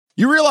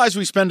You realize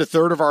we spend a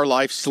third of our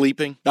life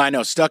sleeping? I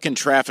know, stuck in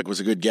traffic was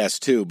a good guess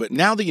too, but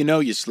now that you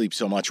know you sleep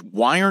so much,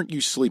 why aren't you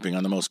sleeping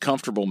on the most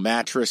comfortable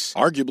mattress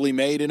arguably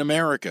made in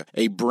America?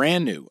 A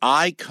brand new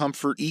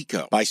iComfort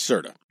Eco by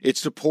Serta. It's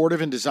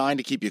supportive and designed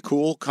to keep you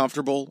cool,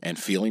 comfortable, and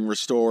feeling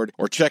restored.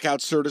 Or check out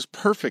Serta's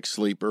Perfect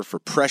Sleeper for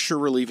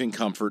pressure-relieving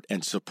comfort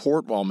and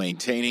support while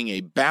maintaining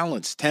a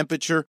balanced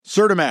temperature.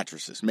 Serta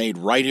mattresses made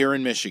right here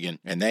in Michigan,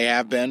 and they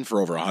have been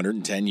for over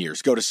 110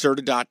 years. Go to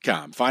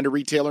Serta.com. Find a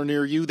retailer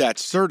near you.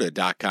 That's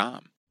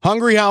Serta.com.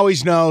 Hungry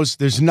Howie's knows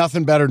there's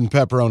nothing better than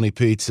pepperoni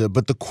pizza,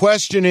 but the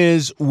question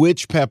is,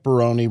 which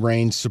pepperoni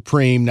reigns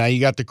supreme? Now,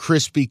 you got the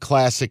crispy,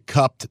 classic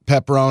cupped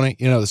pepperoni,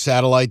 the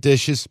satellite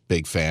dishes.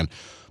 Big fan.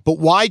 But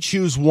why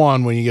choose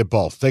one when you get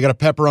both? They got a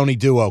pepperoni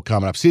duo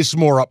coming up. See, this is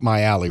more up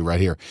my alley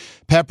right here.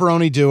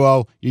 Pepperoni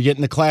duo, you're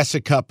getting the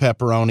classic cup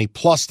pepperoni,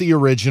 plus the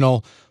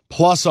original,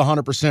 plus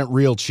 100%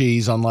 real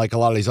cheese, unlike a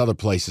lot of these other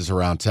places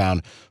around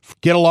town.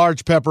 Get a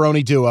large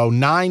pepperoni duo,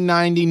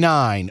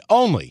 $9.99,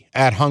 only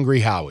at Hungry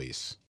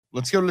Howie's.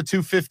 Let's go to the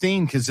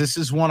 215 because this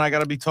is one I got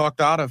to be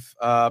talked out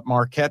of.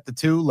 Marquette, the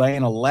 2,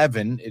 laying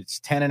 11. It's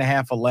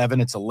 10.5,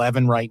 11. It's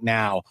 11 right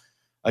now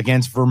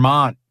against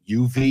Vermont,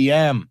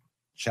 UVM.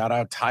 Shout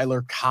out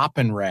Tyler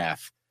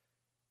Coppenrath.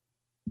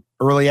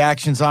 Early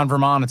actions on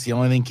Vermont. It's the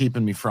only thing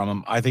keeping me from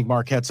him. I think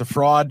Marquette's a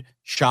fraud.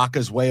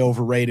 Shaka's way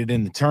overrated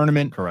in the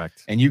tournament.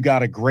 Correct. And you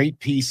got a great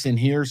piece in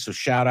here. So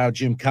shout out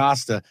Jim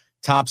Costa.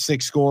 Top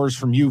 6 scorers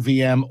from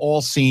UVM,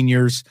 all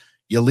seniors.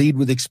 You lead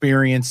with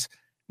experience.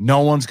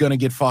 No one's going to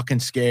get fucking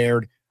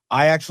scared.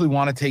 I actually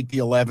want to take the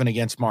 11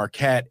 against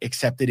Marquette,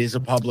 except it is a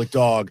public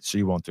dog. So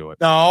you won't do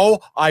it. No,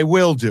 I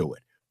will do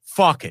it.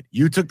 Fuck it.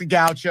 You took the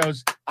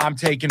Gauchos. I'm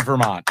taking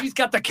Vermont. He's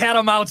got the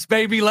catamounts,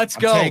 baby. Let's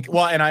go.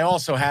 And I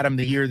also had him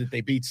the year that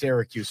they beat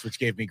Syracuse, which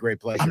gave me great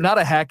pleasure. I'm not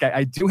a hat guy.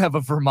 I do have a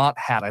Vermont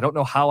hat. I don't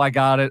know how I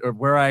got it or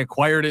where I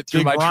acquired it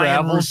through my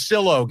travels.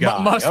 Russillo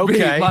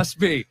guy. Must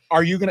be.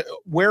 Are you going to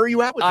 – where are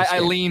you at with this I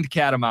leaned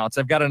catamounts.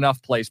 I've got enough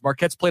plays.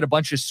 Marquette's played a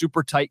bunch of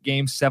super tight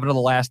games. 7 of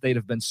the last 8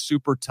 have been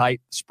super tight.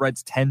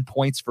 Spread's 10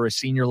 points for a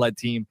senior-led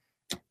team.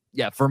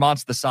 Yeah,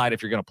 Vermont's the side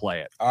if you're going to play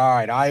it. All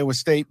right, Iowa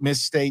State,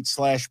 Miss State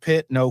 /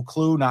 Pitt, no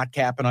clue, not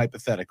capping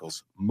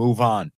hypotheticals. Move on.